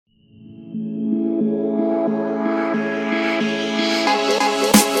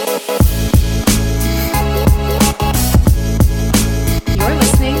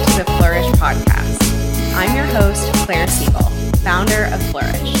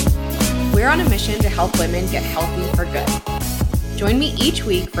we're on a mission to help women get healthy for good. Join me each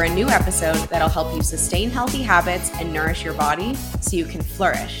week for a new episode that'll help you sustain healthy habits and nourish your body so you can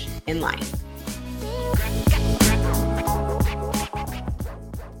flourish in life.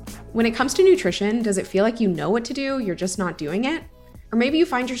 When it comes to nutrition, does it feel like you know what to do, you're just not doing it? Or maybe you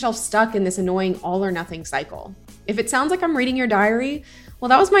find yourself stuck in this annoying all or nothing cycle. If it sounds like I'm reading your diary, well,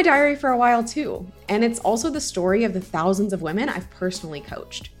 that was my diary for a while too. And it's also the story of the thousands of women I've personally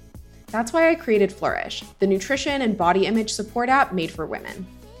coached. That's why I created Flourish, the nutrition and body image support app made for women.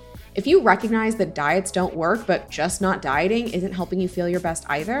 If you recognize that diets don't work, but just not dieting isn't helping you feel your best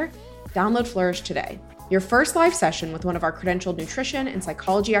either, download Flourish today. Your first live session with one of our credentialed nutrition and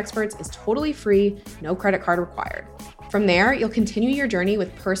psychology experts is totally free, no credit card required. From there, you'll continue your journey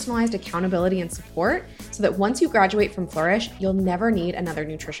with personalized accountability and support so that once you graduate from Flourish, you'll never need another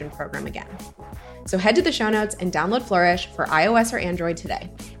nutrition program again. So head to the show notes and download Flourish for iOS or Android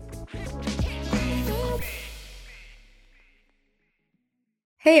today.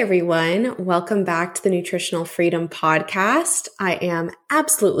 Hey everyone, welcome back to the Nutritional Freedom Podcast. I am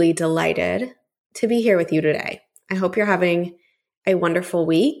absolutely delighted to be here with you today. I hope you're having a wonderful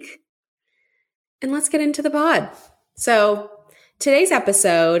week. And let's get into the pod. So today's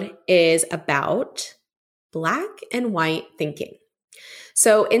episode is about black and white thinking.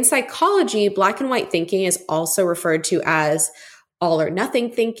 So in psychology, black and white thinking is also referred to as all or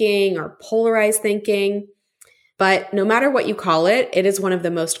nothing thinking or polarized thinking. But no matter what you call it, it is one of the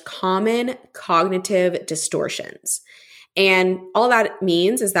most common cognitive distortions. And all that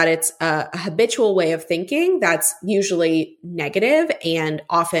means is that it's a habitual way of thinking that's usually negative and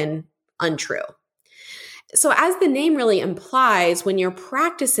often untrue. So as the name really implies, when you're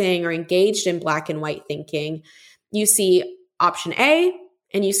practicing or engaged in black and white thinking, you see option A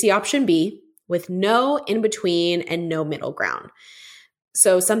and you see option B with no in between and no middle ground.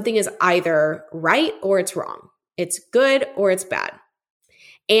 So something is either right or it's wrong. It's good or it's bad.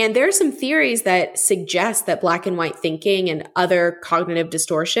 And there are some theories that suggest that black and white thinking and other cognitive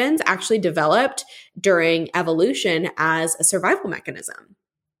distortions actually developed during evolution as a survival mechanism.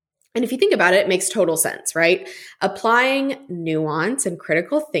 And if you think about it, it makes total sense, right? Applying nuance and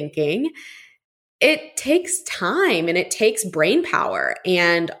critical thinking, it takes time and it takes brain power.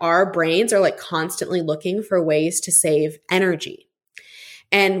 And our brains are like constantly looking for ways to save energy.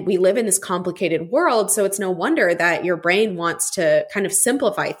 And we live in this complicated world, so it's no wonder that your brain wants to kind of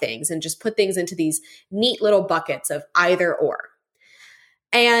simplify things and just put things into these neat little buckets of either or.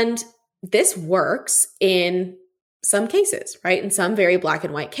 And this works in some cases, right? In some very black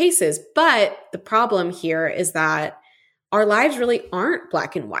and white cases. But the problem here is that our lives really aren't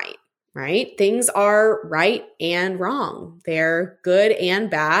black and white, right? Things are right and wrong. They're good and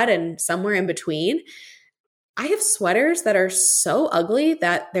bad and somewhere in between. I have sweaters that are so ugly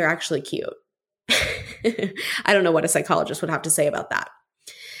that they're actually cute. I don't know what a psychologist would have to say about that.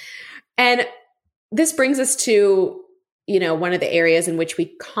 And this brings us to, one of the areas in which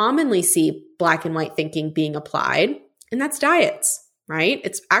we commonly see black and white thinking being applied, and that's diets, right?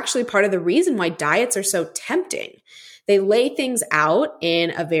 It's actually part of the reason why diets are so tempting. They lay things out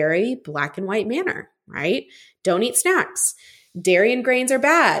in a very black and white manner, right? Don't eat snacks. Dairy and grains are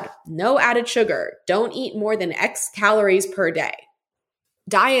bad. No added sugar. Don't eat more than X calories per day.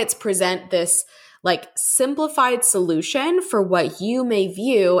 Diets present this simplified solution for what you may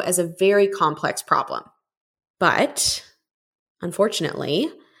view as a very complex problem. But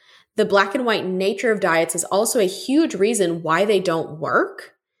unfortunately, the black and white nature of diets is also a huge reason why they don't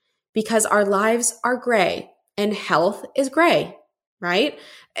work, because our lives are gray and health is gray, right?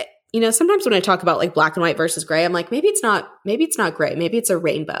 Sometimes when I talk about black and white versus gray, I'm like, maybe it's not gray. Maybe it's a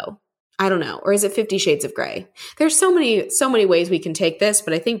rainbow. I don't know. Or is it 50 Shades of Gray? There's so many ways we can take this,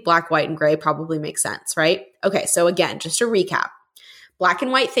 but I think black, white, and gray probably makes sense, right? Okay. So again, just to recap, black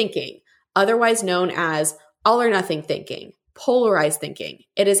and white thinking, otherwise known as all or nothing thinking, polarized thinking.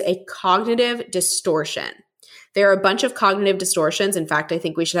 It is a cognitive distortion. There are a bunch of cognitive distortions. In fact, I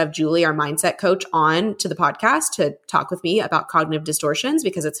think we should have Julie, our mindset coach, on to the podcast to talk with me about cognitive distortions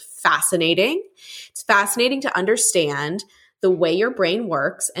because it's fascinating. It's fascinating to understand the way your brain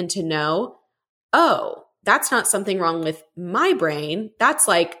works and to know, oh, that's not something wrong with my brain. That's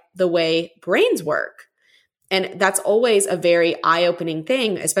the way brains work. And that's always a very eye-opening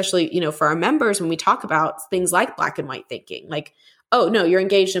thing, especially, for our members when we talk about things like black and white thinking. Oh, no, you're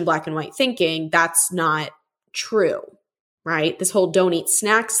engaged in black and white thinking. That's not true, right? This whole don't eat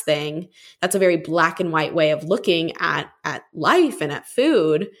snacks thing, that's a very black and white way of looking at life and at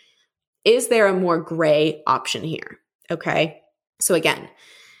food. Is there a more gray option here? Okay. So again,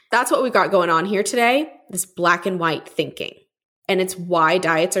 that's what we've got going on here today, this black and white thinking. And it's why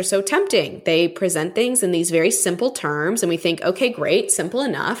diets are so tempting. They present things in these very simple terms, and we think, okay, great, simple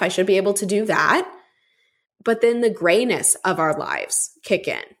enough. I should be able to do that. But then the grayness of our lives kick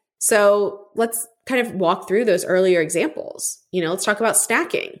in. So let's kind of walk through those earlier examples. Let's talk about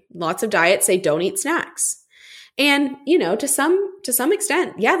snacking. Lots of diets say don't eat snacks. And, to some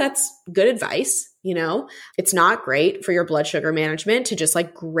extent, yeah, that's good advice. It's not great for your blood sugar management to just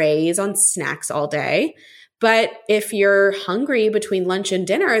like graze on snacks all day. But if you're hungry between lunch and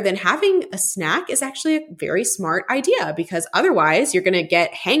dinner, then having a snack is actually a very smart idea, because otherwise you're going to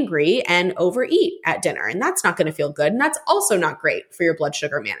get hangry and overeat at dinner. And that's not going to feel good. And that's also not great for your blood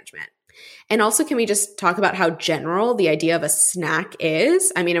sugar management. And also, can we just talk about how general the idea of a snack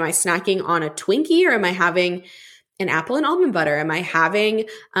is? I mean, am I snacking on a Twinkie, or am I having an apple and almond butter? Am I having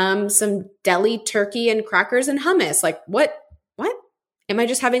some deli turkey and crackers and hummus? Like what? Am I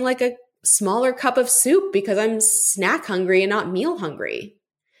just having like a smaller cup of soup because I'm snack hungry and not meal hungry?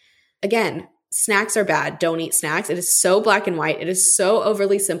 Again, snacks are bad. Don't eat snacks. It is so black and white. It is so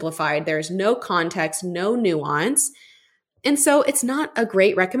overly simplified. There's no context, no nuance. And so it's not a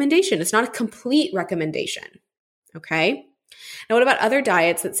great recommendation. It's not a complete recommendation. Okay. Now, what about other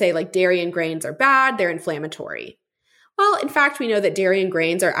diets that say like dairy and grains are bad, they're inflammatory? Well, in fact, we know that dairy and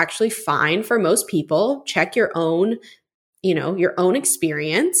grains are actually fine for most people. Check your own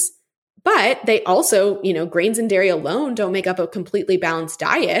experience. But they also, grains and dairy alone don't make up a completely balanced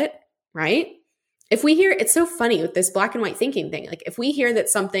diet, right? If we hear, it's so funny with this black and white thinking thing. Like if we hear that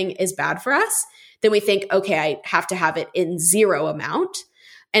something is bad for us, then we think, okay, I have to have it in zero amount.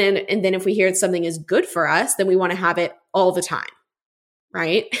 And then if we hear that something is good for us, then we want to have it all the time,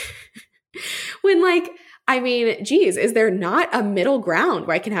 right? When geez, is there not a middle ground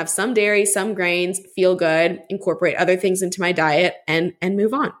where I can have some dairy, some grains, feel good, incorporate other things into my diet and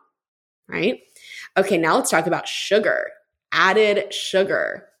move on? Right? Okay, now let's talk about sugar, added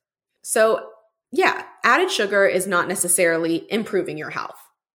sugar. So yeah, added sugar is not necessarily improving your health,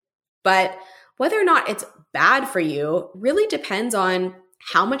 but whether or not it's bad for you really depends on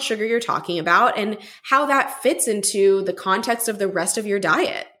how much sugar you're talking about and how that fits into the context of the rest of your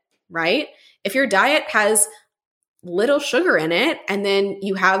diet, right? If your diet has little sugar in it and then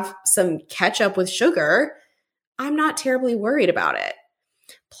you have some ketchup with sugar, I'm not terribly worried about it.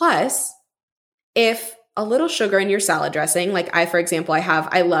 Plus, if a little sugar in your salad dressing, like for example,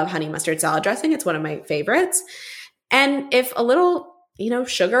 I love honey mustard salad dressing. It's one of my favorites. And if a little,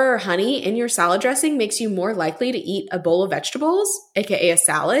 sugar or honey in your salad dressing makes you more likely to eat a bowl of vegetables, aka a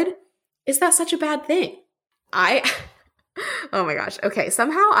salad, is that such a bad thing? Oh my gosh. Okay.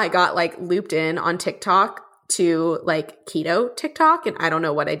 Somehow I got looped in on TikTok to keto TikTok, and I don't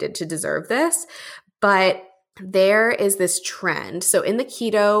know what I did to deserve this, but there is this trend. So in the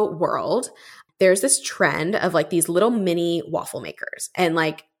keto world, there's this trend of these little mini waffle makers, and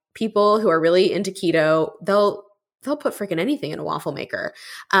people who are really into keto, they'll put freaking anything in a waffle maker.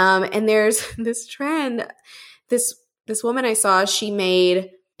 And there's this trend, this woman I saw, she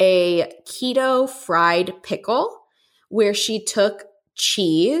made a keto fried pickle where she took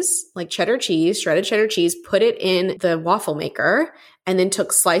cheese, like cheddar cheese, shredded cheddar cheese, put it in the waffle maker, and then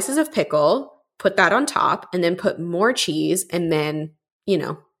took slices of pickle, put that on top, and then put more cheese, and then,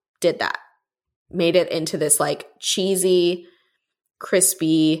 did that. Made it into this cheesy,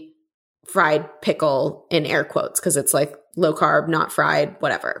 crispy, fried pickle in air quotes, because it's low carb, not fried,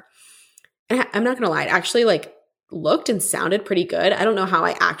 whatever. And I'm not going to lie, it actually looked and sounded pretty good. I don't know how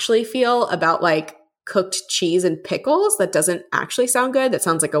I actually feel about cooked cheese and pickles. That doesn't actually sound good. That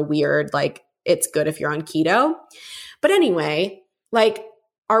sounds like a weird, it's good if you're on keto. But anyway,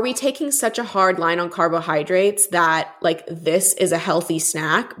 are we taking such a hard line on carbohydrates that this is a healthy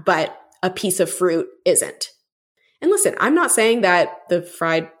snack, but a piece of fruit isn't? And listen, I'm not saying that the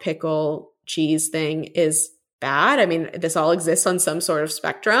fried pickle cheese thing is bad. I mean, this all exists on some sort of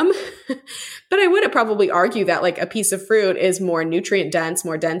spectrum, but I would probably argue that a piece of fruit is more nutrient dense,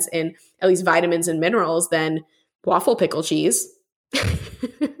 more dense in at least vitamins and minerals than waffle pickle cheese.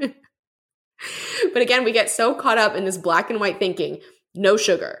 But again, we get so caught up in this black and white thinking, no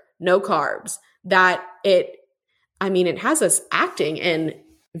sugar, no carbs, that it has us acting in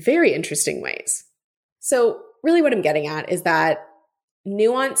very interesting ways. So really what I'm getting at is that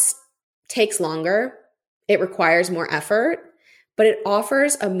nuance takes longer. It requires more effort, but it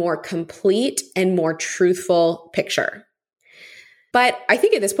offers a more complete and more truthful picture. But I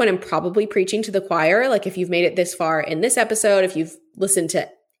think at this point, I'm probably preaching to the choir. If you've made it this far in this episode, if you've listened to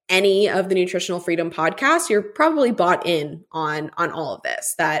any of the Nutritional Freedom podcasts, you're probably bought in on all of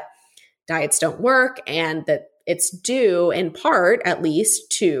this, that diets don't work and that it's due in part, at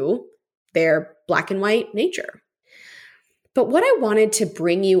least, to their black and white nature. But what I wanted to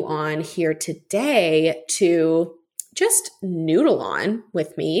bring you on here today to just noodle on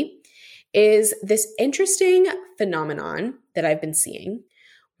with me is this interesting phenomenon that I've been seeing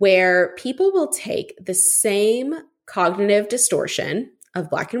where people will take the same cognitive distortion of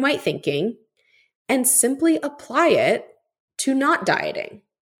black and white thinking and simply apply it to not dieting.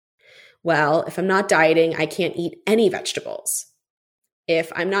 Well, if I'm not dieting, I can't eat any vegetables.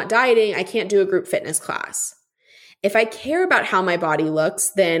 If I'm not dieting, I can't do a group fitness class. If I care about how my body looks,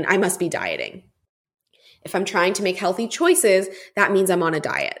 then I must be dieting. If I'm trying to make healthy choices, that means I'm on a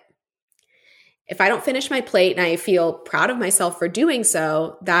diet. If I don't finish my plate and I feel proud of myself for doing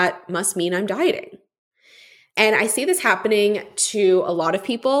so, that must mean I'm dieting. And I see this happening to a lot of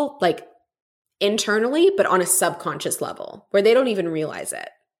people, like internally, but on a subconscious level where they don't even realize it.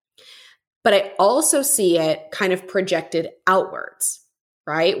 But I also see it kind of projected outwards,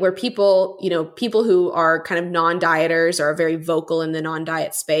 right? Where people who are kind of non-dieters or are very vocal in the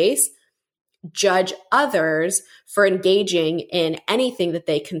non-diet space judge others for engaging in anything that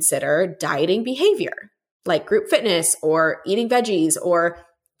they consider dieting behavior, like group fitness or eating veggies or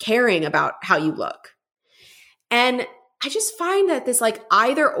caring about how you look. And I just find that this like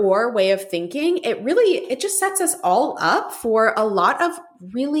either or way of thinking, it just sets us all up for a lot of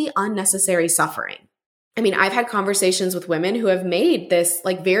really unnecessary suffering. I mean, I've had conversations with women who have made this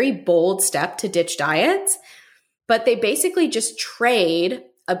like very bold step to ditch diets, but they basically just trade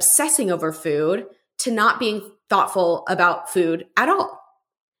obsessing over food to not being thoughtful about food at all.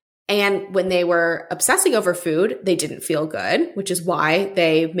 And when they were obsessing over food, they didn't feel good, which is why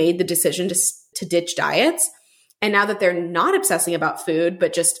they made the decision to ditch diets. And now that they're not obsessing about food,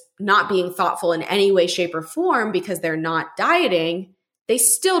 but just not being thoughtful in any way, shape, or form because they're not dieting, they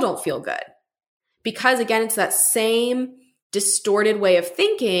still don't feel good. Because again, it's that same distorted way of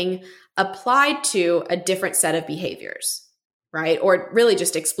thinking applied to a different set of behaviors, right? Or really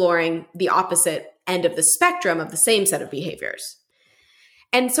just exploring the opposite end of the spectrum of the same set of behaviors.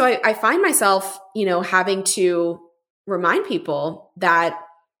 And so I find myself, having to remind people that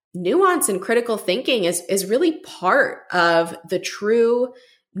nuance and critical thinking is really part of the true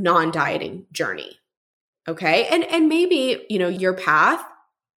non-dieting journey. Okay. And maybe, your path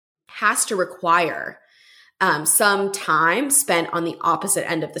has to require some time spent on the opposite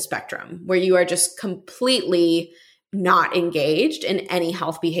end of the spectrum where you are just completely not engaged in any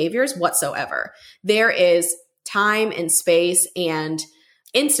health behaviors whatsoever. There is time and space and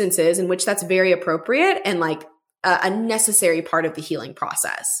instances in which that's very appropriate and like a necessary part of the healing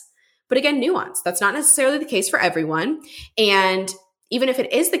process. But again, nuance. That's not necessarily the case for everyone. And even if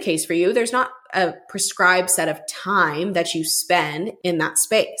it is the case for you, there's not a prescribed set of time that you spend in that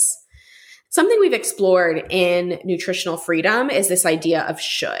space. Something we've explored in Nutritional Freedom is this idea of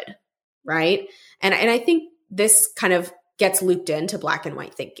should, right? And I think this kind of gets looped into black and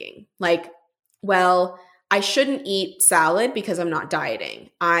white thinking. Like, well, I shouldn't eat salad because I'm not dieting.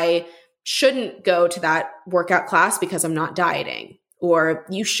 I shouldn't go to that workout class because I'm not dieting. Or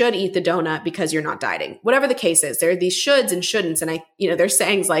you should eat the donut because you're not dieting. Whatever the case is, there are these shoulds and shouldn'ts. And there's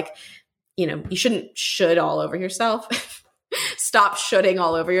sayings like, you shouldn't should all over yourself. Stop shoulding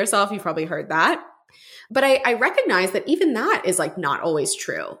all over yourself. You've probably heard that. But I recognize that even that is like not always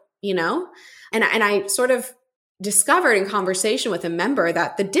true, And I sort of discovered in conversation with a member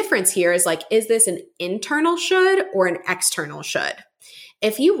that the difference here is like, is this an internal should or an external should?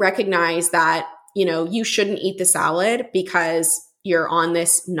 If you recognize that, you shouldn't eat the salad because you're on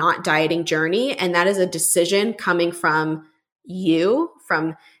this not dieting journey, and that is a decision coming from you,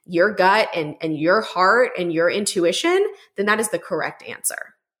 from your gut and your heart and your intuition, then that is the correct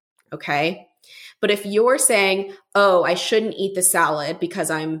answer. Okay. But if you're saying, oh, I shouldn't eat the salad because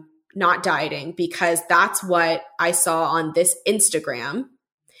I'm not dieting because that's what I saw on this Instagram,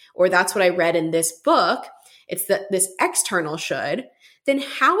 or that's what I read in this book, it's this external should, then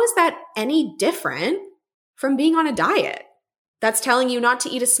how is that any different from being on a diet that's telling you not to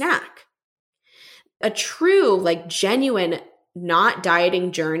eat a snack? A true, like genuine not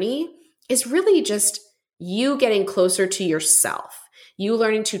dieting journey is really just you getting closer to yourself, you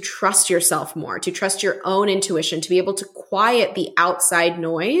learning to trust yourself more, to trust your own intuition, to be able to quiet the outside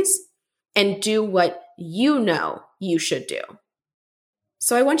noise and do what you know you should do.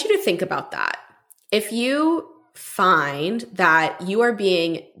 So I want you to think about that. If you find that you are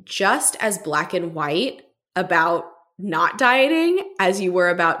being just as black and white about not dieting as you were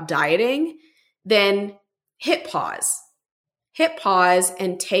about dieting, then hit pause. Hit pause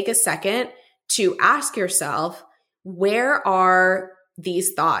and take a second to ask yourself, where are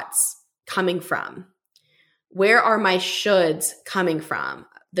these thoughts coming from? Where are my shoulds coming from?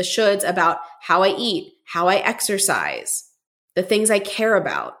 The shoulds about how I eat, how I exercise, the things I care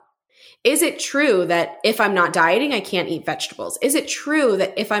about? Is it true that if I'm not dieting, I can't eat vegetables? Is it true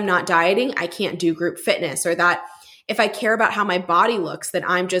that if I'm not dieting, I can't do group fitness? Or that if I care about how my body looks, that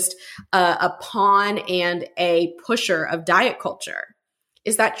I'm just a pawn and a pusher of diet culture?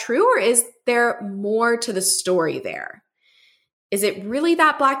 Is that true, or is there more to the story there? Is it really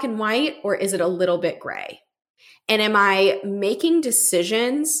that black and white, or is it a little bit gray? And am I making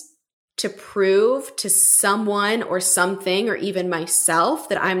decisions to prove to someone or something or even myself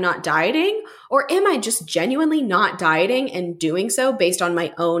that I'm not dieting? Or am I just genuinely not dieting and doing so based on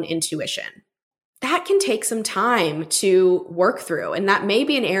my own intuition? That can take some time to work through. And that may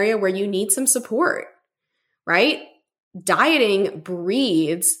be an area where you need some support, right? Dieting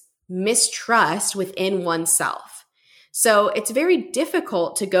breeds mistrust within oneself. So it's very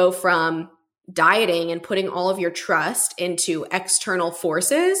difficult to go from dieting and putting all of your trust into external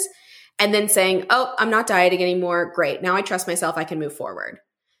forces and then saying, oh, I'm not dieting anymore. Great. Now I trust myself. I can move forward.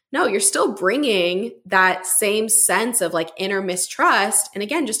 No, you're still bringing that same sense of like inner mistrust. And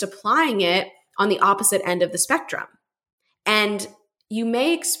again, just applying it on the opposite end of the spectrum. And you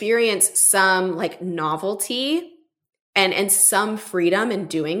may experience some like novelty and some freedom in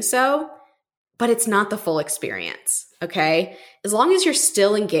doing so, but it's not the full experience. Okay. As long as you're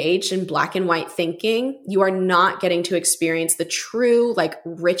still engaged in black and white thinking, you are not getting to experience the true like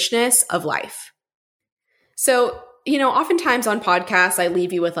richness of life. So, oftentimes on podcasts, I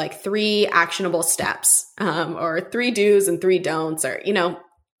leave you with like 3 actionable steps, or 3 do's and 3 don'ts, or,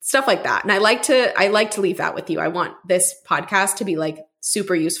 stuff like that. And I like to leave that with you. I want this podcast to be like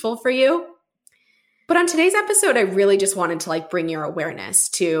super useful for you. But on today's episode, I really just wanted to like bring your awareness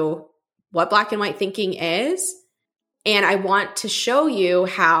to what black and white thinking is. And I want to show you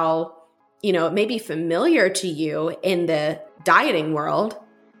how, it may be familiar to you in the dieting world,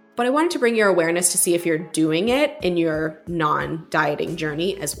 but I wanted to bring your awareness to see if you're doing it in your non-dieting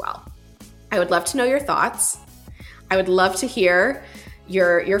journey as well. I would love to know your thoughts. I would love to hear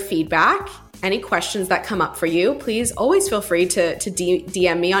your feedback. Any questions that come up for you, please always feel free to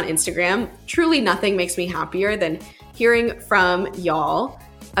DM me on Instagram. Truly nothing makes me happier than hearing from y'all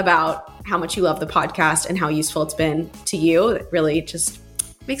about how much you love the podcast and how useful it's been to you. It really just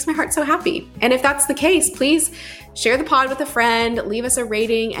makes my heart so happy. And if that's the case, please share the pod with a friend, leave us a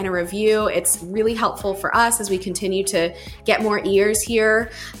rating and a review. It's really helpful for us as we continue to get more ears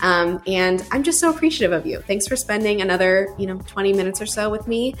here. And I'm just so appreciative of you. Thanks for spending another, 20 minutes or so with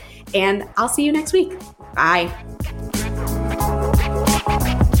me. And I'll see you next week. Bye.